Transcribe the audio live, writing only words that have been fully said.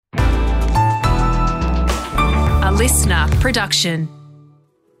listener production.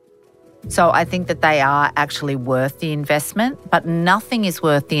 So I think that they are actually worth the investment, but nothing is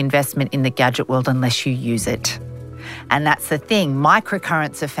worth the investment in the gadget world unless you use it. And that's the thing.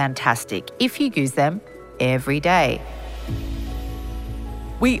 Microcurrents are fantastic if you use them every day.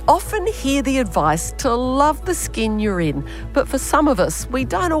 We often hear the advice to love the skin you're in, but for some of us, we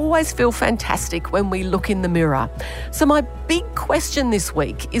don't always feel fantastic when we look in the mirror. So my big question this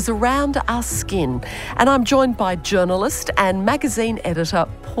week is around our skin, and I'm joined by journalist and magazine editor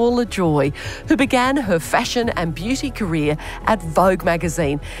Paula Joye, who began her fashion and beauty career at Vogue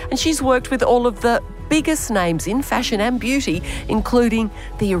magazine, and she's worked with all of the biggest names in fashion and beauty, including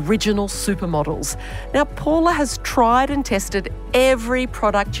the original supermodels. Now, Paula has tried and tested every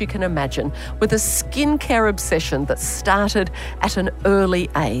product you can imagine with a skincare obsession that started at an early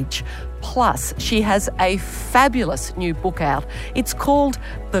age. Plus, she has a fabulous new book out. It's called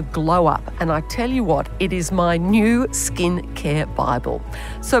The Glow Up, and I tell you what, it is my new skincare Bible.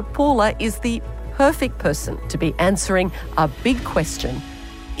 So Paula is the perfect person to be answering a big question.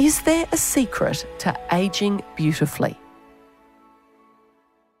 Is there a secret to ageing beautifully?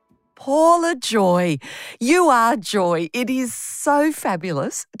 Paula Joye, you are joy. It is so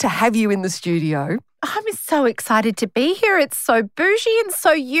fabulous to have you in the studio. I'm so excited to be here. It's so bougie and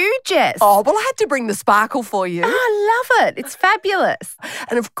so you, Jess. Oh, well, I had to bring the sparkle for you. Oh, I love it. It's fabulous.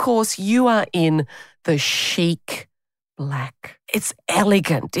 And of course, you are in the chic black. It's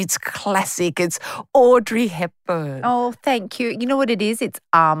elegant. It's classic. It's Audrey Hepburn. Oh, thank you. You know what it is? It's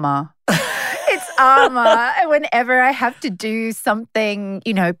armour. It's armour. Whenever I have to do something,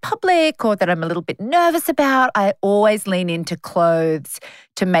 public or that I'm a little bit nervous about, I always lean into clothes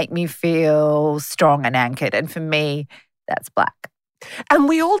to make me feel strong and anchored. And for me, that's black. And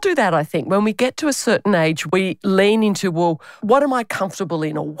we all do that, I think. When we get to a certain age, we lean into, well, what am I comfortable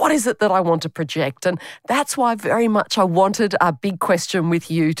in, or what is it that I want to project? And that's why very much I wanted our big question with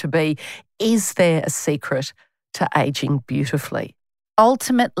you to be, is there a secret to ageing beautifully?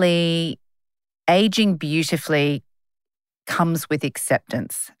 Ultimately, ageing beautifully comes with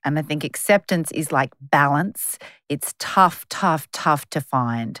acceptance. And I think acceptance is like balance. It's tough to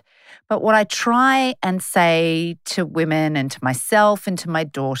find. But what I try and say to women and to myself and to my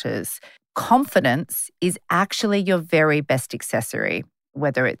daughters, confidence is actually your very best accessory,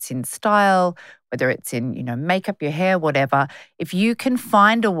 whether it's in style, whether it's in, makeup, your hair, whatever. If you can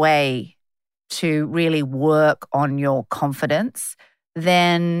find a way to really work on your confidence,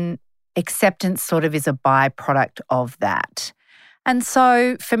 then acceptance sort of is a byproduct of that. And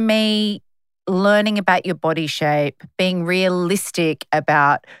so for me, learning about your body shape, being realistic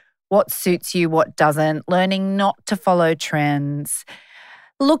about what suits you, what doesn't, learning not to follow trends,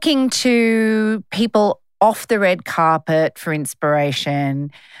 looking to people off the red carpet for inspiration,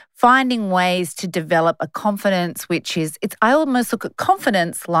 finding ways to develop a confidence I almost look at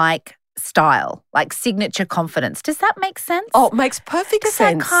confidence like style, like signature confidence. Does that make sense? Oh, it makes perfect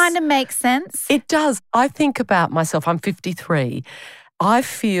sense. Does that kind of make sense? It does. I think about myself, I'm 53. I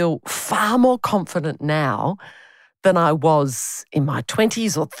feel far more confident now than I was in my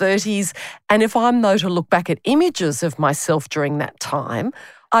 20s or 30s. And if I'm though to look back at images of myself during that time,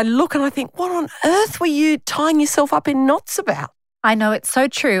 I look and I think, what on earth were you tying yourself up in knots about? I know, it's so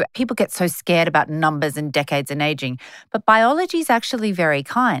true. People get so scared about numbers and decades and aging, but biology is actually very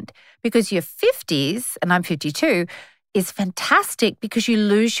kind because your 50s, and I'm 52, is fantastic because you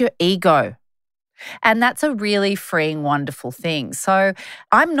lose your ego. And that's a really freeing, wonderful thing. So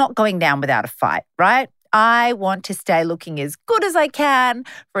I'm not going down without a fight, right? I want to stay looking as good as I can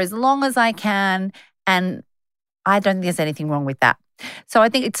for as long as I can, and I don't think there's anything wrong with that. So I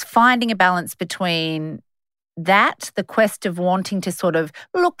think it's finding a balance between that, the quest of wanting to sort of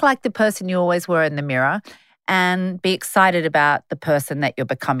look like the person you always were in the mirror, and be excited about the person that you're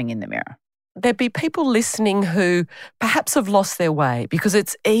becoming in the mirror. There'd be people listening who perhaps have lost their way, because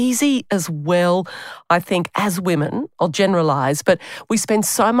it's easy as well, I think, as women, I'll generalise, but we spend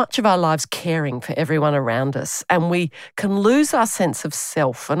so much of our lives caring for everyone around us, and we can lose our sense of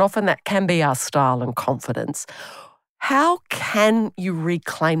self, and often that can be our style and confidence. How can you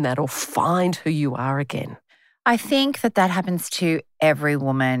reclaim that or find who you are again? I think that happens to every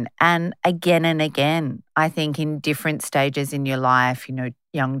woman, and again. I think in different stages in your life,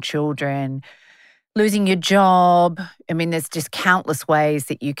 young children, losing your job. I mean, there's just countless ways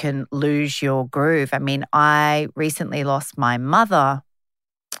that you can lose your groove. I mean, I recently lost my mother,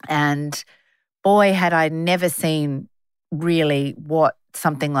 and boy, had I never seen really what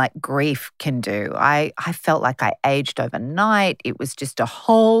something like grief can do. I felt like I aged overnight. It was just a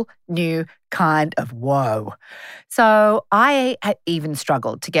whole new kind of whoa. So I had even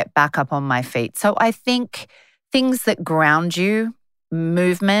struggled to get back up on my feet. So I think things that ground you,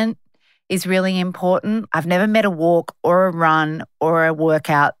 movement is really important. I've never met a walk or a run or a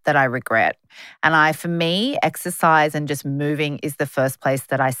workout that I regret. And for me, exercise and just moving is the first place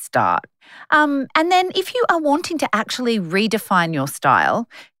that I start. And then if you are wanting to actually redefine your style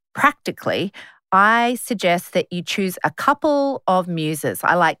practically, I suggest that you choose a couple of muses.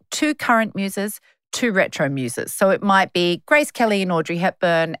 I like 2 current muses, 2 retro muses. So it might be Grace Kelly and Audrey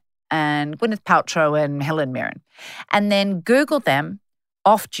Hepburn and Gwyneth Paltrow and Helen Mirren. And then Google them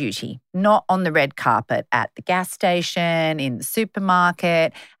off duty, not on the red carpet, at the gas station, in the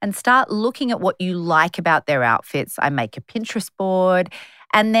supermarket, and start looking at what you like about their outfits. I make a Pinterest board,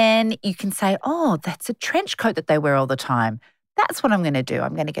 and then you can say, oh, that's a trench coat that they wear all the time. That's what I'm going to do.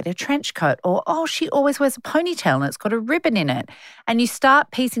 I'm going to get a trench coat. Or, oh, she always wears a ponytail and it's got a ribbon in it. And you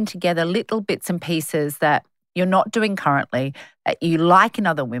start piecing together little bits and pieces that you're not doing currently, that you like in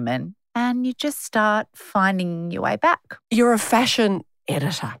other women, and you just start finding your way back. You're a fashion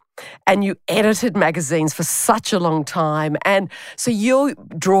editor and you edited magazines for such a long time. And so you're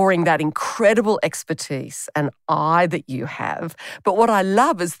drawing that incredible expertise and eye that you have. But what I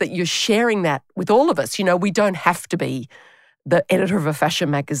love is that you're sharing that with all of us. You know, we don't have to be the editor of a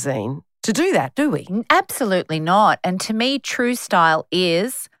fashion magazine to do that, do we? Absolutely not. And to me, true style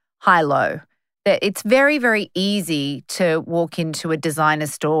is high-low. It's very, very easy to walk into a designer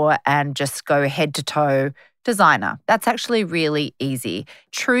store and just go head to toe designer. That's actually really easy.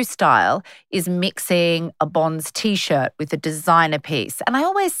 True style is mixing a Bonds t-shirt with a designer piece. And I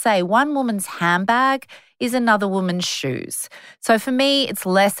always say one woman's handbag is another woman's shoes. So for me, it's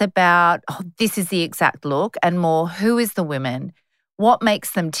less about, oh, this is the exact look, and more, who is the woman, what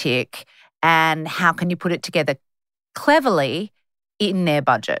makes them tick, and how can you put it together cleverly in their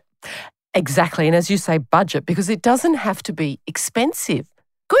budget. Exactly. And as you say, budget, because it doesn't have to be expensive.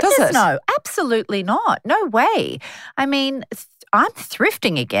 Goodness, no, absolutely not. No way. I mean, I'm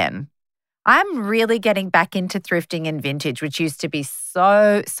thrifting again. I'm really getting back into thrifting and vintage, which used to be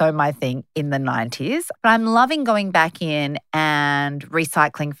so my thing in the 90s. But I'm loving going back in and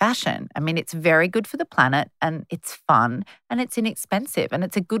recycling fashion. I mean, it's very good for the planet and it's fun and it's inexpensive and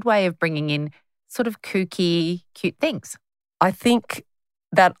it's a good way of bringing in sort of kooky, cute things. I think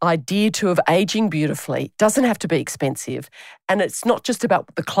that idea too of aging beautifully doesn't have to be expensive. And it's not just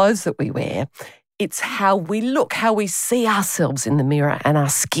about the clothes that we wear. It's how we look, how we see ourselves in the mirror, and our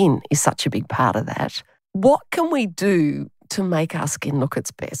skin is such a big part of that. What can we do to make our skin look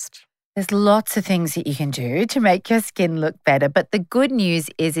its best? There's lots of things that you can do to make your skin look better. But the good news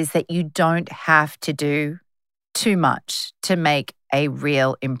is that you don't have to do too much to make a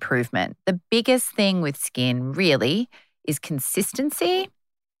real improvement. The biggest thing with skin really is consistency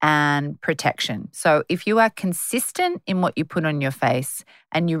and protection. So if you are consistent in what you put on your face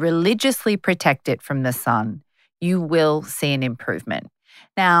and you religiously protect it from the sun, you will see an improvement.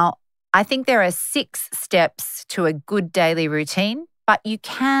 Now, I think there are 6 steps to a good daily routine, but you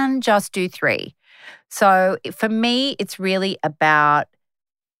can just do 3. So for me, it's really about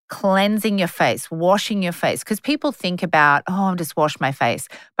cleansing your face, washing your face, because people think about, oh, I'll just wash my face.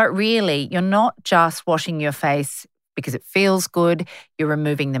 But really, you're not just washing your face because it feels good, you're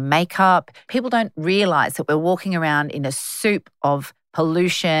removing the makeup. People don't realize that we're walking around in a soup of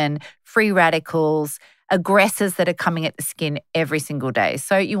pollution, free radicals, aggressors that are coming at the skin every single day.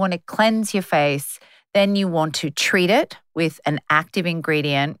 So you want to cleanse your face, then you want to treat it with an active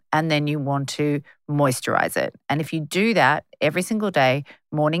ingredient, and then you want to moisturize it. And if you do that every single day,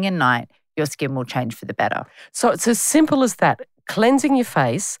 morning and night, your skin will change for the better. So it's as simple as that. Cleansing your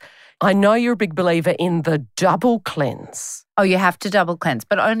face. I know you're a big believer in the double cleanse. Oh, you have to double cleanse,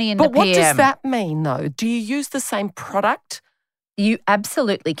 but only in the PM. But what does that mean, though? Do you use the same product? You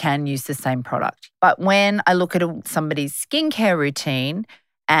absolutely can use the same product. But when I look at somebody's skincare routine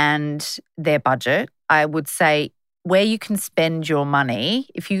and their budget, I would say where you can spend your money,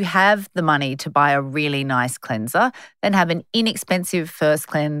 if you have the money to buy a really nice cleanser, then have an inexpensive first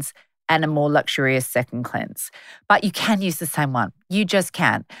cleanse and a more luxurious second cleanse. But you can use the same one. You just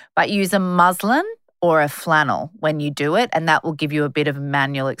can. But use a muslin or a flannel when you do it, and that will give you a bit of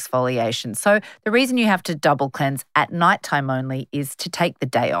manual exfoliation. So the reason you have to double cleanse at nighttime only is to take the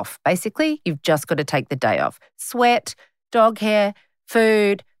day off. Basically, you've just got to take the day off. Sweat, dog hair,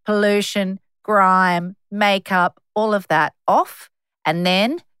 food, pollution, grime, makeup, all of that off, and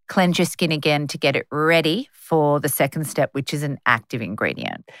then cleanse your skin again to get it ready for the second step, which is an active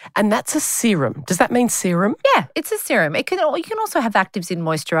ingredient. And that's a serum. Does that mean serum? Yeah, it's a serum. You can also have actives in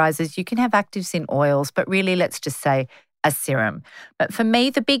moisturizers. You can have actives in oils, but really let's just say a serum. But for me,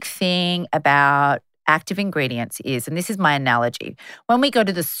 the big thing about active ingredients is, and this is my analogy, when we go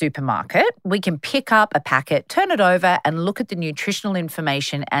to the supermarket, we can pick up a packet, turn it over and look at the nutritional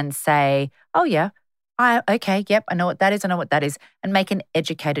information and say, oh yeah, okay, yep, I know what that is, and make an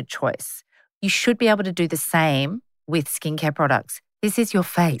educated choice. You should be able to do the same with skincare products. This is your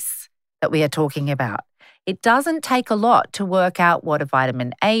face that we are talking about. It doesn't take a lot to work out what a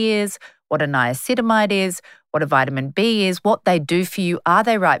vitamin A is, what a niacinamide is, what a vitamin B is, what they do for you, are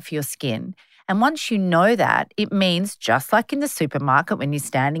they right for your skin? And once you know that, it means just like in the supermarket when you're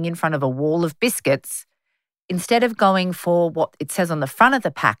standing in front of a wall of biscuits, instead of going for what it says on the front of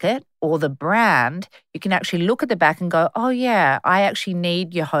the packet or the brand, you can actually look at the back and go, oh yeah, I actually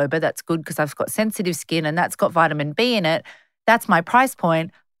need jojoba. That's good because I've got sensitive skin and that's got vitamin B in it. That's my price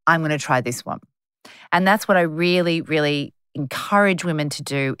point. I'm going to try this one. And that's what I really, really encourage women to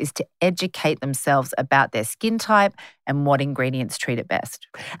do, is to educate themselves about their skin type and what ingredients treat it best.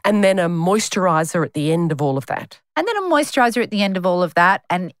 And then a moisturiser at the end of all of that.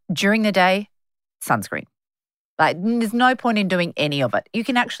 And during the day, sunscreen. Like, there's no point in doing any of it. You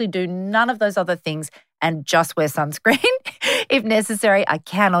can actually do none of those other things and just wear sunscreen if necessary. I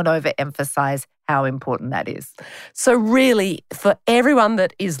cannot overemphasize how important that is. So really, for everyone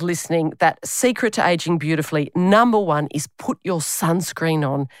that is listening, that secret to aging beautifully, number one is put your sunscreen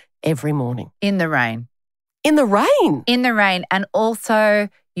on every morning. In the rain. In the rain? In the rain. And also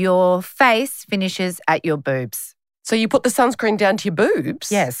your face finishes at your boobs. So you put the sunscreen down to your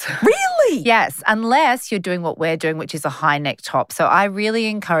boobs? Yes. Really? Yes, unless you're doing what we're doing, which is a high neck top. So I really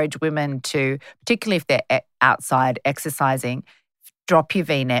encourage women to, particularly if they're outside exercising, drop your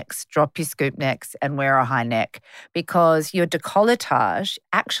V-necks, drop your scoop necks and wear a high neck, because your décolletage,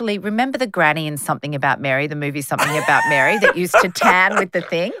 actually, remember the granny in Something About Mary, the movie Something About Mary that used to tan with the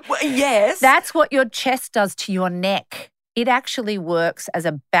thing? Well, yes. That's what your chest does to your neck. It actually works as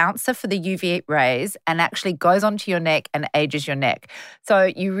a bouncer for the UV rays and actually goes onto your neck and ages your neck.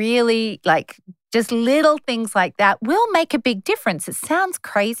 So you really, just little things like that will make a big difference. It sounds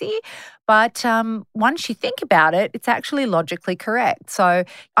crazy, but once you think about it, it's actually logically correct. So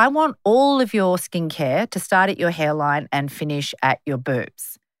I want all of your skincare to start at your hairline and finish at your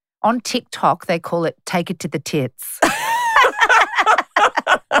boobs. On TikTok, they call it take it to the tits.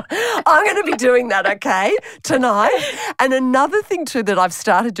 I'm going to be doing that, okay, tonight. And another thing too that I've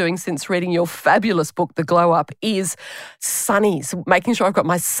started doing since reading your fabulous book, The Glow Up, is sunnies, making sure I've got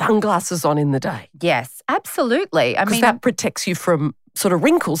my sunglasses on in the day. Yes, absolutely. I mean, that protects you from sort of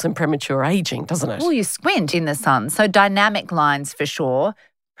wrinkles and premature aging, doesn't it? Well, you squint in the sun. So dynamic lines for sure,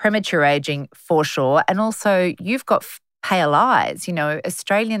 premature aging for sure, and also you've got pale eyes. You know,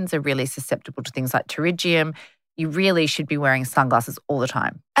 Australians are really susceptible to things like pterygium. You really should be wearing sunglasses all the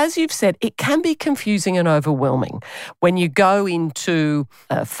time. As you've said, it can be confusing and overwhelming when you go into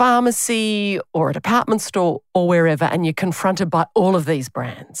a pharmacy or a department store or wherever and you're confronted by all of these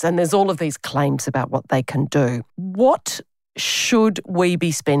brands and there's all of these claims about what they can do. What should we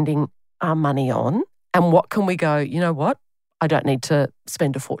be spending our money on, and what can we go, you know what, I don't need to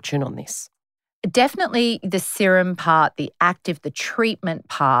spend a fortune on this? Definitely the serum part, the active, the treatment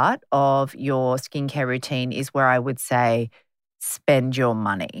part of your skincare routine is where I would say spend your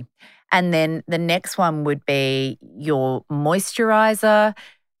money. And then the next one would be your moisturizer,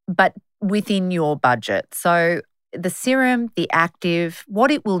 but within your budget. So the serum, the active, what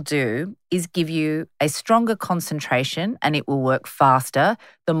it will do is give you a stronger concentration and it will work faster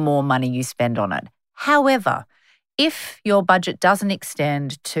the more money you spend on it. However, if your budget doesn't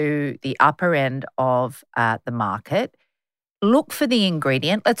extend to the upper end of the market, look for the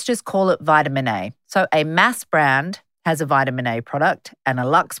ingredient. Let's just call it vitamin A. So a mass brand has a vitamin A product and a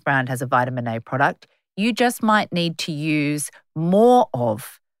luxe brand has a vitamin A product. You just might need to use more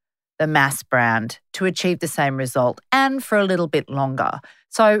of the mass brand to achieve the same result and for a little bit longer.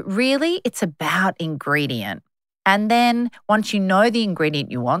 So really, it's about ingredient. And then once you know the ingredient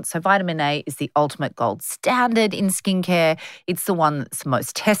you want, so vitamin A is the ultimate gold standard in skincare. It's the one that's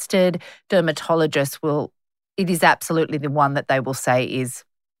most tested. Dermatologists it is absolutely the one that they will say is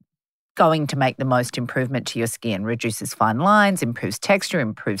going to make the most improvement to your skin, reduces fine lines, improves texture,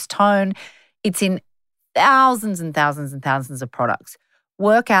 improves tone. It's in thousands and thousands and thousands of products.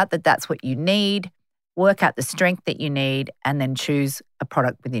 Work out that that's what you need. Work out the strength that you need and then choose a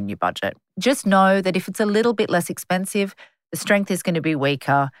product within your budget. Just know that if it's a little bit less expensive, the strength is going to be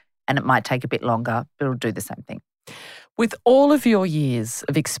weaker and it might take a bit longer, but it'll do the same thing. With all of your years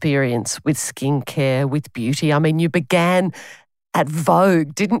of experience with skincare, with beauty, I mean, you began at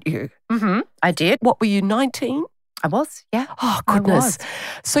Vogue, didn't you? Mm-hmm. I did. What were you, 19? I was, yeah. Oh, I goodness. was.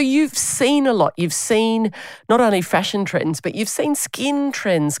 So you've seen a lot. You've seen not only fashion trends, but you've seen skin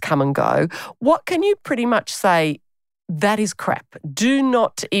trends come and go. What can you pretty much say, that is crap? Do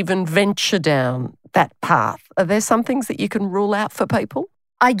not even venture down that path. Are there some things that you can rule out for people?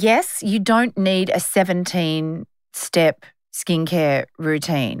 I guess you don't need a 17-step skincare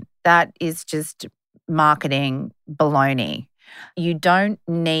routine. That is just marketing baloney. You don't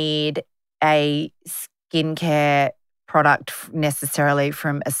need a skincare product necessarily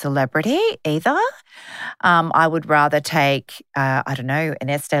from a celebrity either. I would rather take, I don't know, an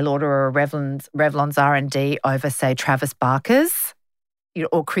Estee Lauder or a Revlon's R&D over, say, Travis Barker's.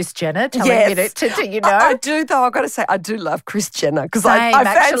 Or Kris Jenner telling me to. I do, though. I've got to say, I do love Kris Jenner because I fancy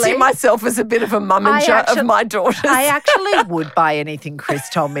actually. myself as a bit of a mumminger of my daughters. I actually would buy anything Kris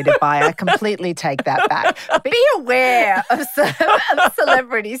told me to buy. I completely take that back. Be aware of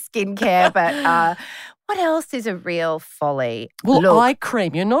celebrity skincare, but what else is a real folly? Well, eye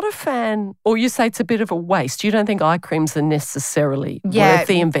cream. You're not a fan, or you say it's a bit of a waste. You don't think eye creams are necessarily worth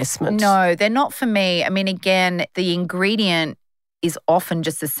the investment? No, they're not for me. I mean, again, the ingredient is often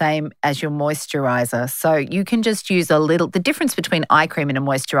just the same as your moisturizer. So you can just use a little. The difference between eye cream and a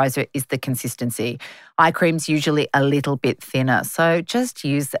moisturizer is the consistency. Eye cream's usually a little bit thinner. So just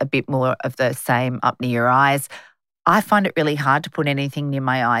use a bit more of the same up near your eyes. I find it really hard to put anything near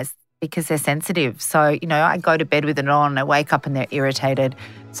my eyes because they're sensitive. So, I go to bed with it on, I wake up and they're irritated.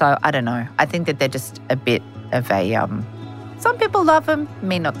 So I don't know. I think that they're just a bit of a, some people love them,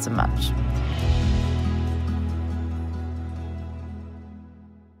 me not so much.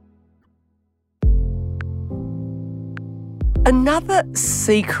 Another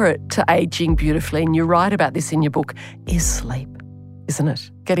secret to aging beautifully, and you write about this in your book, is sleep, isn't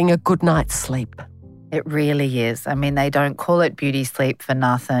it? Getting a good night's sleep. It really is. I mean, they don't call it beauty sleep for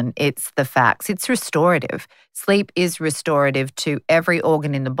nothing. It's the facts. It's restorative. Sleep is restorative to every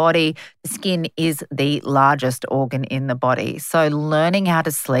organ in the body. The skin is the largest organ in the body. So learning how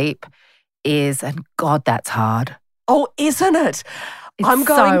to sleep is, and God, that's hard. Oh, isn't it? I'm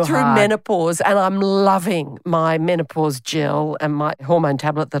going through menopause and I'm loving my menopause gel and my hormone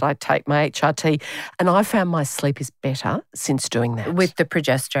tablet that I take, my HRT, and I found my sleep is better since doing that. With the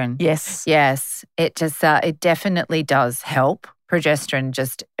progesterone? Yes. Yes. It just, it definitely does help.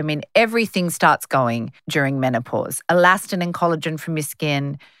 Progesterone everything starts going during menopause. Elastin and collagen from your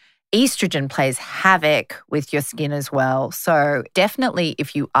skin. Estrogen plays havoc with your skin as well. So definitely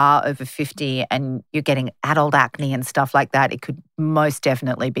if you are over 50 and you're getting adult acne and stuff like that, it could most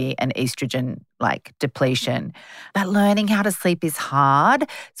definitely be an estrogen depletion. But learning how to sleep is hard.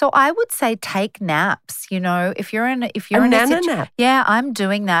 So I would say take naps. If you're in a nap. Yeah, I'm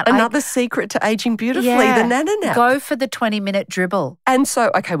doing that. Another secret to aging beautifully, the nana nap. Go for the 20-minute dribble. And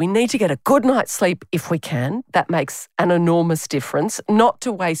so, okay, we need to get a good night's sleep if we can. That makes an enormous difference. Not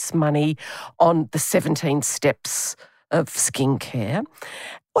to waste money on the 17 steps of skincare.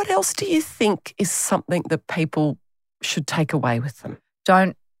 What else do you think is something that people should take away with them?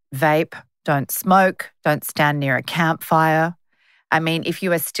 Don't vape. Don't smoke, don't stand near a campfire. I mean, if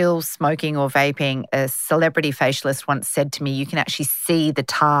you are still smoking or vaping, a celebrity facialist once said to me, you can actually see the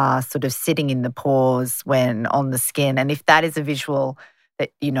tar sort of sitting in the pores when on the skin. And if that is a visual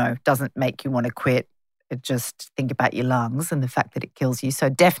that, doesn't make you want to quit, just think about your lungs and the fact that it kills you. So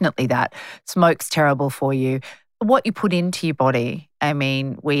definitely that. Smoke's terrible for you. What you put into your body, I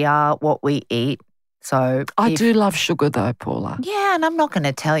mean, we are what we eat. So I do love sugar though, Paula. Yeah, and I'm not going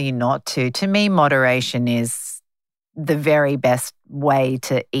to tell you not to. To me, moderation is the very best way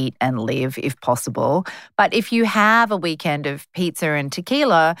to eat and live if possible. But if you have a weekend of pizza and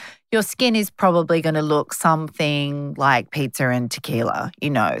tequila, your skin is probably going to look something like pizza and tequila,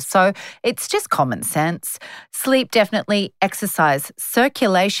 So it's just common sense. Sleep, definitely. Exercise.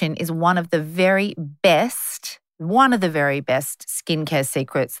 Circulation is one of the very best skincare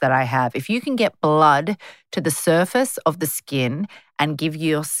secrets that I have. If you can get blood to the surface of the skin and give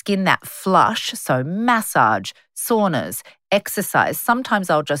your skin that flush, so massage, saunas, exercise. Sometimes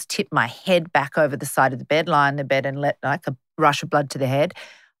I'll just tip my head back over the side of the bed, lie in the bed and let a rush of blood to the head.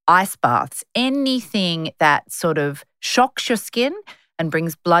 Ice baths, anything that sort of shocks your skin and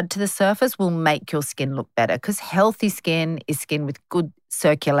brings blood to the surface will make your skin look better, because healthy skin is skin with good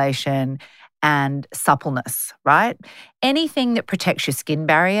circulation and suppleness, right? Anything that protects your skin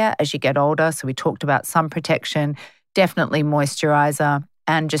barrier as you get older. So we talked about sun protection, definitely moisturizer,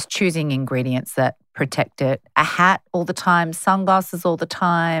 and just choosing ingredients that protect it. A hat all the time, sunglasses all the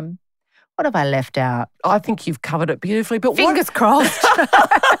time, What have I left out? I think you've covered it beautifully. But Fingers crossed.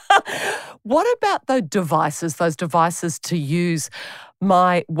 what about those devices to use?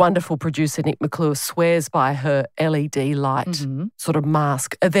 My wonderful producer, Nick McClure, swears by her LED light sort of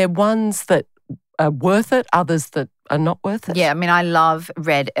mask. Are there ones that are worth it, others that are not worth it? Yeah, I mean, I love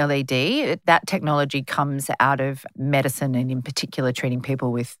red LED. That technology comes out of medicine and in particular treating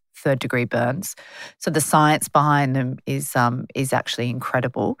people with third-degree burns. So the science behind them is actually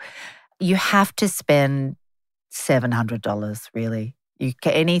incredible. You have to spend $700 really. You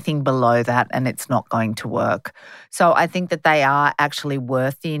get anything below that and it's not going to work. So I think that they are actually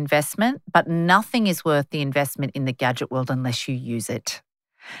worth the investment, but nothing is worth the investment in the gadget world unless you use it.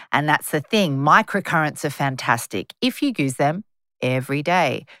 And that's the thing. Microcurrents are fantastic if you use them every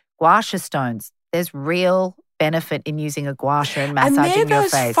day. Gua sha stones, there's real benefit in using a gua sha and massaging your face. And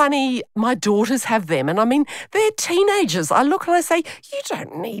they're those funny, my daughters have them. And I mean, they're teenagers. I look and I say,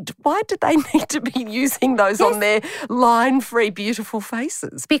 why do they need to be using those on their line-free, beautiful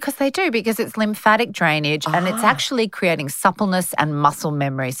faces? Because they do, because it's lymphatic drainage and it's actually creating suppleness and muscle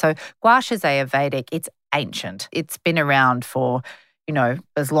memory. So gua sha is Ayurvedic. It's ancient. It's been around for,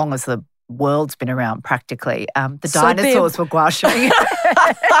 as long as the world's been around practically. The dinosaurs were gua sha.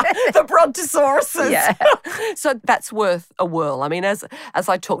 The brontosauruses. Yeah. So that's worth a whirl. I mean, as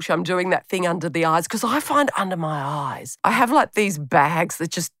I talk to you, I'm doing that thing under the eyes because I find under my eyes, I have like these bags that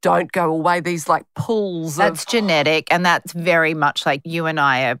just don't go away, these like pools. That's genetic and that's very much like you and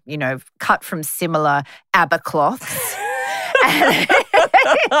I are, cut from similar ABBA cloths.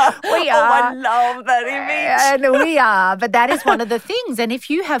 We are. Oh, I love that image. And we are, but that is one of the things. And if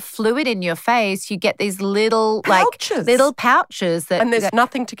you have fluid in your face, you get these little pouches. Little pouches and there's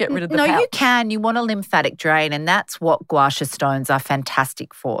nothing to get rid of the pouch. No, you can. You want a lymphatic drain, and that's what gua sha stones are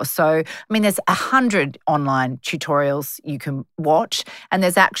fantastic for. So, I mean, there's 100 online tutorials you can watch, and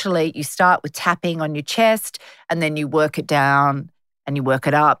there's actually, you start with tapping on your chest, and then you work it down and you work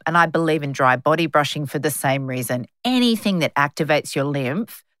it up. And I believe in dry body brushing for the same reason. Anything that activates your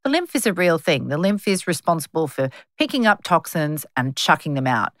lymph, the lymph is a real thing. The lymph is responsible for picking up toxins and chucking them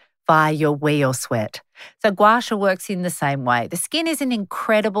out via your wee or sweat. So gua sha works in the same way. The skin is an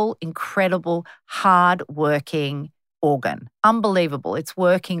incredible, incredible, hard-working organ. Unbelievable. It's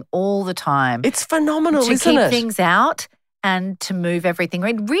working all the time. It's phenomenal, isn't it? To keep things out and to move everything.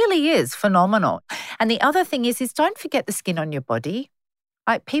 It really is phenomenal. And the other thing is don't forget the skin on your body.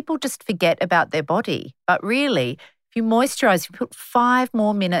 People just forget about their body. But really, if you moisturize, you put 5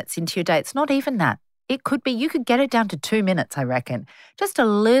 more minutes into your day. It's not even that. It could be, you could get it down to 2 minutes, I reckon. Just a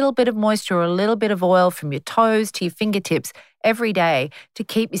little bit of moisture or a little bit of oil from your toes to your fingertips every day to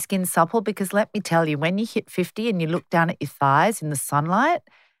keep your skin supple. Because let me tell you, when you hit 50 and you look down at your thighs in the sunlight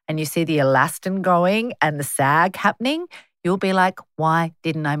and you see the elastin going and the sag happening, you'll be like, why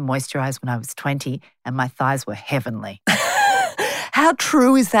didn't I moisturize when I was 20 and my thighs were heavenly? How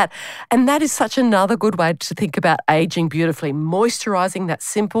true is that? And that is such another good way to think about aging beautifully. Moisturising, that's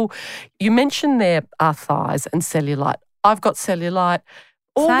simple. You mentioned there are thighs and cellulite. I've got cellulite.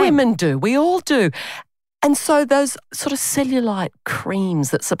 All women do. We all do. And so those sort of cellulite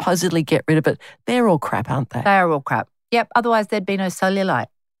creams that supposedly get rid of it, they're all crap, aren't they? They are all crap. Yep, otherwise there'd be no cellulite.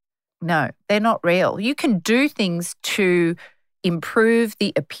 No, they're not real. You can do things to improve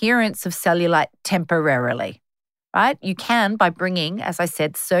the appearance of cellulite temporarily, right? You can by bringing, as I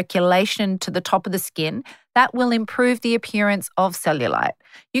said, circulation to the top of the skin. That will improve the appearance of cellulite.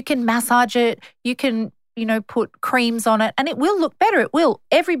 You can massage it. You can, put creams on it and it will look better. It will.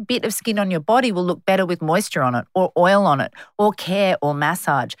 Every bit of skin on your body will look better with moisture on it or oil on it or care or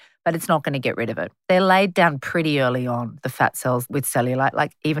massage. But it's not going to get rid of it. They're laid down pretty early on, the fat cells with cellulite,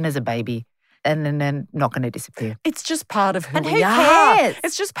 like even as a baby, and then they're not going to disappear. It's just part of who and we who are. Cares?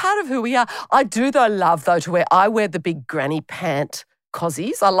 It's just part of who we are. I do, though, love, to wear the big granny pant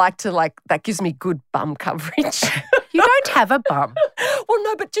cozies. I like to, that gives me good bum coverage. You don't have a bum. Well,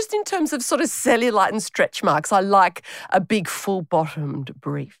 no, but just in terms of sort of cellulite and stretch marks, I like a big full-bottomed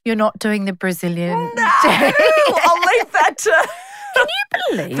brief. You're not doing the Brazilian. No, I'll leave that to... Can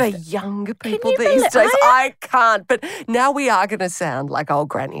you believe the younger people these days? I can't. But now we are going to sound like old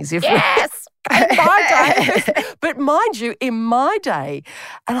grannies. Yes. In my day. But mind you, in my day,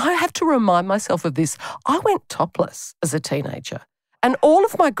 and I have to remind myself of this, I went topless as a teenager. And all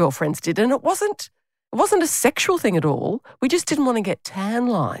of my girlfriends did. And it wasn't a sexual thing at all. We just didn't want to get tan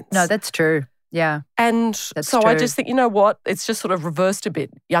lines. No, that's true. Yeah. And that's so true. I just think, you know what? It's just sort of reversed a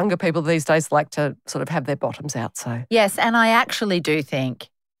bit. Younger people these days like to sort of have their bottoms out. So yes, and I actually do think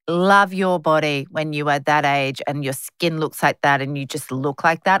love your body when you are that age and your skin looks like that and you just look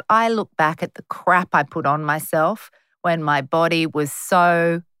like that. I look back at the crap I put on myself when my body was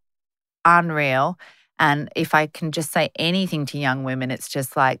so unreal. And if I can just say anything to young women, it's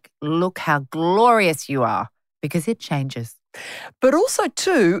just like, look how glorious you are, because it changes. But also,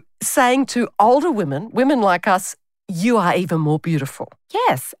 too, saying to older women, women like us, you are even more beautiful.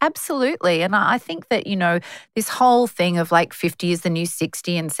 Yes, absolutely. And I think that, this whole thing of like 50 is the new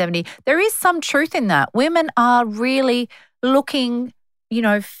 60 and 70, there is some truth in that. Women are really looking,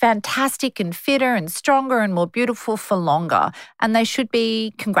 fantastic and fitter and stronger and more beautiful for longer. And they should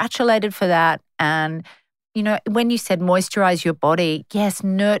be congratulated for that. And, when you said moisturize your body, yes,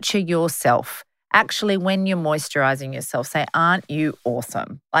 nurture yourself. Actually, when you're moisturizing yourself, say, aren't you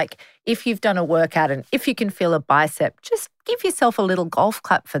awesome? Like if you've done a workout and if you can feel a bicep, just give yourself a little golf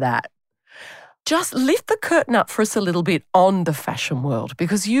clap for that. Just lift the curtain up for us a little bit on the fashion world,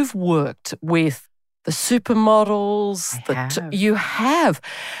 because you've worked with the supermodels. You have.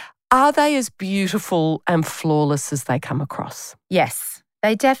 Are they as beautiful and flawless as they come across? Yes,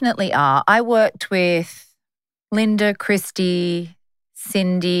 they definitely are. I worked with Linda, Christy,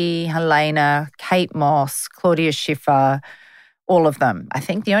 Cindy, Helena, Kate Moss, Claudia Schiffer, all of them. I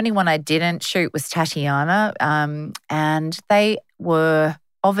think the only one I didn't shoot was Tatiana, and they were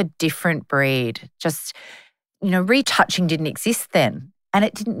of a different breed. Just, retouching didn't exist then, and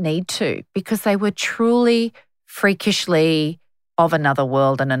it didn't need to, because they were truly freakishly of another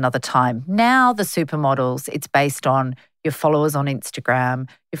world and another time. Now the supermodels, it's based on your followers on Instagram,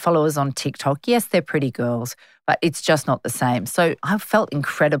 your followers on TikTok. Yes, they're pretty girls, but it's just not the same. So I felt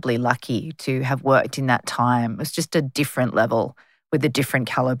incredibly lucky to have worked in that time. It was just a different level with a different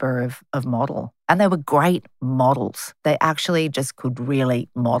caliber of model. And they were great models. They actually just could really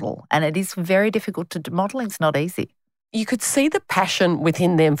model. And it is very difficult to do. Modeling's not easy. You could see the passion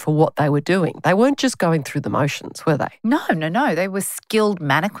within them for what they were doing. They weren't just going through the motions, were they? No. They were skilled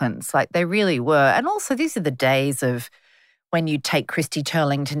mannequins. Like they really were. And also these are the days of when you'd take Christy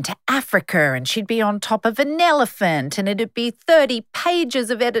Turlington to Africa and she'd be on top of an elephant and it'd be 30 pages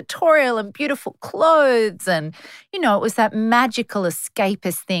of editorial and beautiful clothes. And, it was that magical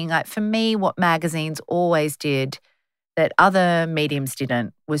escapist thing. Like for me, what magazines always did that other mediums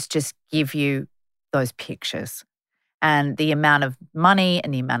didn't was just give you those pictures. And the amount of money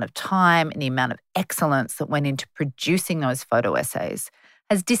and the amount of time and the amount of excellence that went into producing those photo essays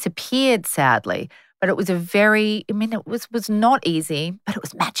has disappeared, sadly. But it was it was not easy, but it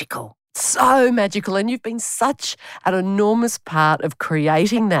was magical. So magical. And you've been such an enormous part of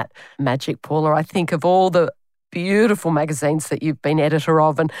creating that magic, Paula. I think of all the beautiful magazines that you've been editor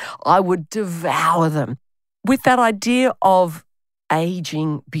of, and I would devour them. With that idea of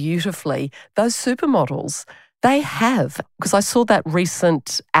aging beautifully, those supermodels, they have, because I saw that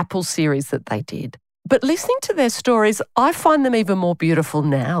recent Apple series that they did. But listening to their stories, I find them even more beautiful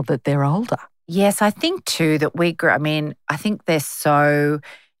now that they're older. Yes, I think too that I think they're so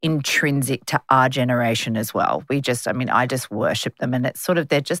intrinsic to our generation as well. I just worship them, and it's sort of,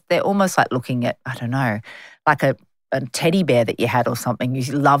 they're almost like looking at, I don't know, like a teddy bear that you had or something. You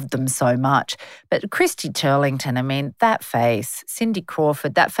loved them so much. But Christy Turlington, that face, Cindy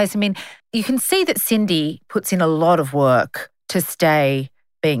Crawford, that face, you can see that Cindy puts in a lot of work to stay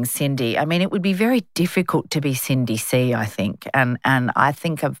being Cindy. It would be very difficult to be Cindy C, I think. And I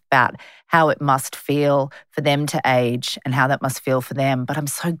think about how it must feel for them to age and how that must feel for them. But I'm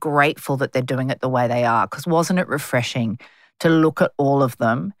so grateful that they're doing it the way they are, because wasn't it refreshing to look at all of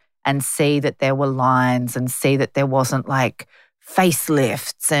them and see that there were lines and see that there wasn't like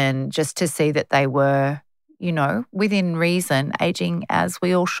facelifts, and just to see that they were, within reason, aging as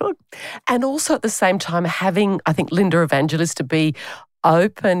we all should. And also at the same time having, I think, Linda Evangelista be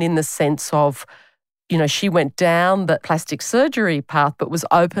open in the sense of, she went down the plastic surgery path but was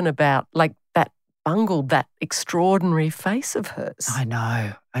open about like that bungled, that extraordinary face of hers. I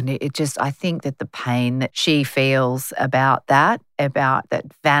know. And I think that the pain that she feels about that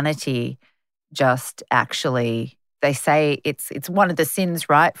vanity, just actually, they say it's one of the sins,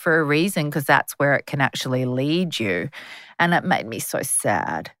 right, for a reason, because that's where it can actually lead you. And it made me so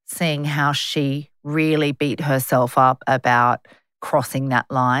sad seeing how she really beat herself up about crossing that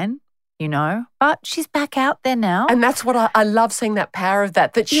line, but she's back out there now. And that's what I love, seeing that power of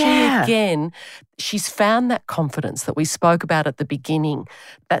that she's found that confidence that we spoke about at the beginning.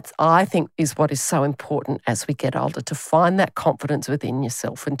 That's, I think, is what is so important as we get older, to find that confidence within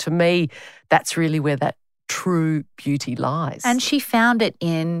yourself. And to me, that's really where that true beauty lies. And she found it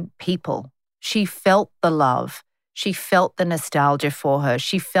in people. She felt the love. She felt the nostalgia for her.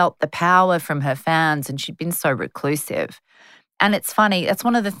 She felt the power from her fans, and she'd been so reclusive. And it's funny, that's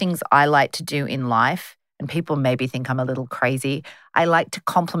one of the things I like to do in life, and people maybe think I'm a little crazy. I like to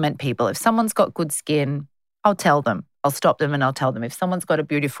compliment people. If someone's got good skin, I'll tell them. I'll stop them and I'll tell them. If someone's got a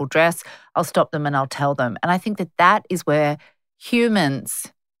beautiful dress, I'll stop them and I'll tell them. And I think that that is where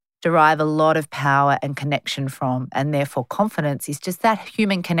humans derive a lot of power and connection from, and therefore confidence is just that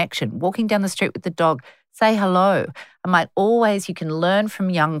human connection. Walking down the street with the dog, say hello. I'm like, always, you can learn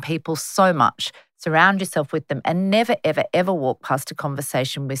from young people so much. Surround yourself with them and never, ever, ever walk past a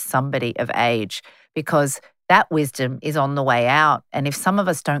conversation with somebody of age, because that wisdom is on the way out. And if some of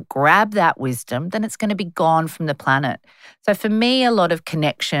us don't grab that wisdom, then it's going to be gone from the planet. So for me, a lot of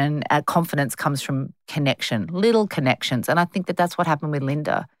connection, confidence comes from connection, little connections. And I think that that's what happened with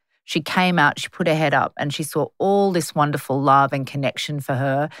Linda. She came out, she put her head up, and she saw all this wonderful love and connection for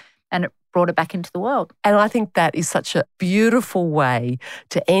her, and it brought her back into the world. And I think that is such a beautiful way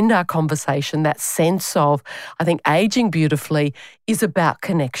to end our conversation, that sense of, I think aging beautifully is about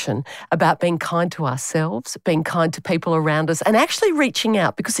connection, about being kind to ourselves, being kind to people around us, and actually reaching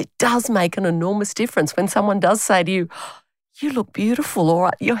out, because it does make an enormous difference when someone does say to you, you look beautiful,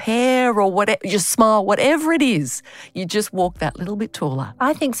 or your hair, or whatever, your smile, whatever it is, you just walk that little bit taller.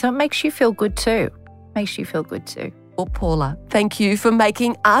 I think so. It makes you feel good too. Well, Paula, thank you for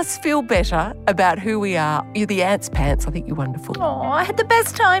making us feel better about who we are. You're the ant's pants. I think you're wonderful. Oh, I had the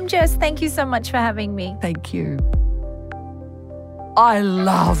best time, Jess. Thank you so much for having me. Thank you. I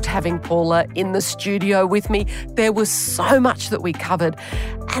loved having Paula in the studio with me. There was so much that we covered,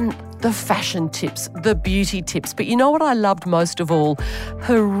 and the fashion tips, the beauty tips. But you know what I loved most of all?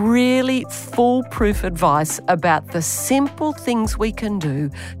 Her really foolproof advice about the simple things we can do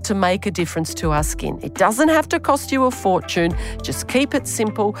to make a difference to our skin. It doesn't have to cost you a fortune. Just keep it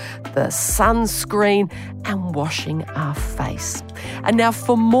simple. The sunscreen and washing our face. And now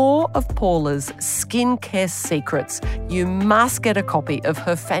for more of Paula's skincare secrets, you must get a copy of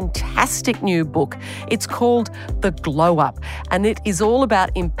her fantastic new book. It's called The Glow Up, and it is all about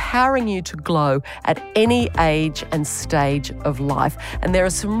empowering you to glow at any age and stage of life. And there are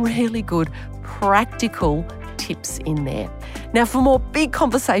some really good practical tips in there. Now, for more big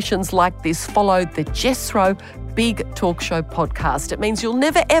conversations like this, follow the Jess Rowe Big Talk Show podcast. It means you'll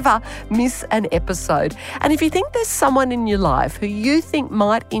never, ever miss an episode. And if you think there's someone in your life who you think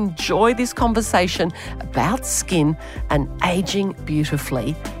might enjoy this conversation about skin and aging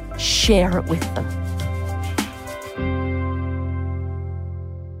beautifully, share it with them.